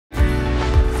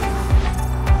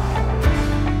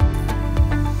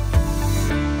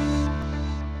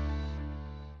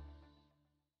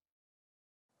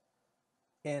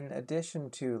In addition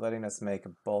to letting us make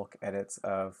bulk edits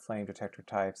of flame detector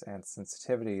types and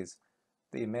sensitivities,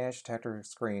 the Manage Detector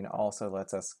screen also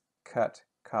lets us cut,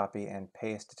 copy, and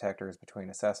paste detectors between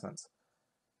assessments.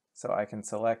 So I can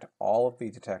select all of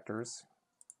the detectors,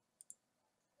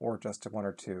 or just one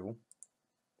or two,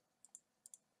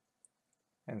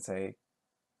 and say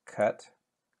cut,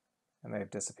 and they've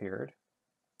disappeared,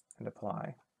 and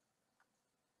apply.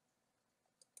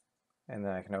 And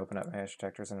then I can open up Manage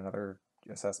Detectors in another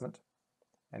assessment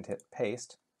and hit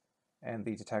paste, and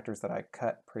the detectors that I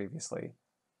cut previously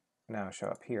now show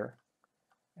up here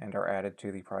and are added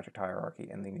to the project hierarchy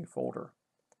in the new folder.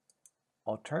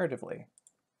 Alternatively,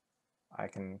 I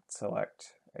can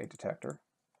select a detector,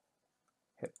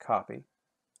 hit copy,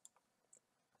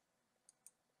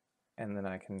 and then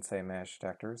I can say Manage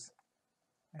Detectors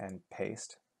and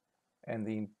paste, and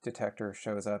the detector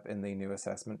shows up in the new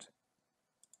assessment,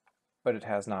 but it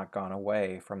has not gone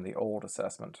away from the old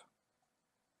assessment.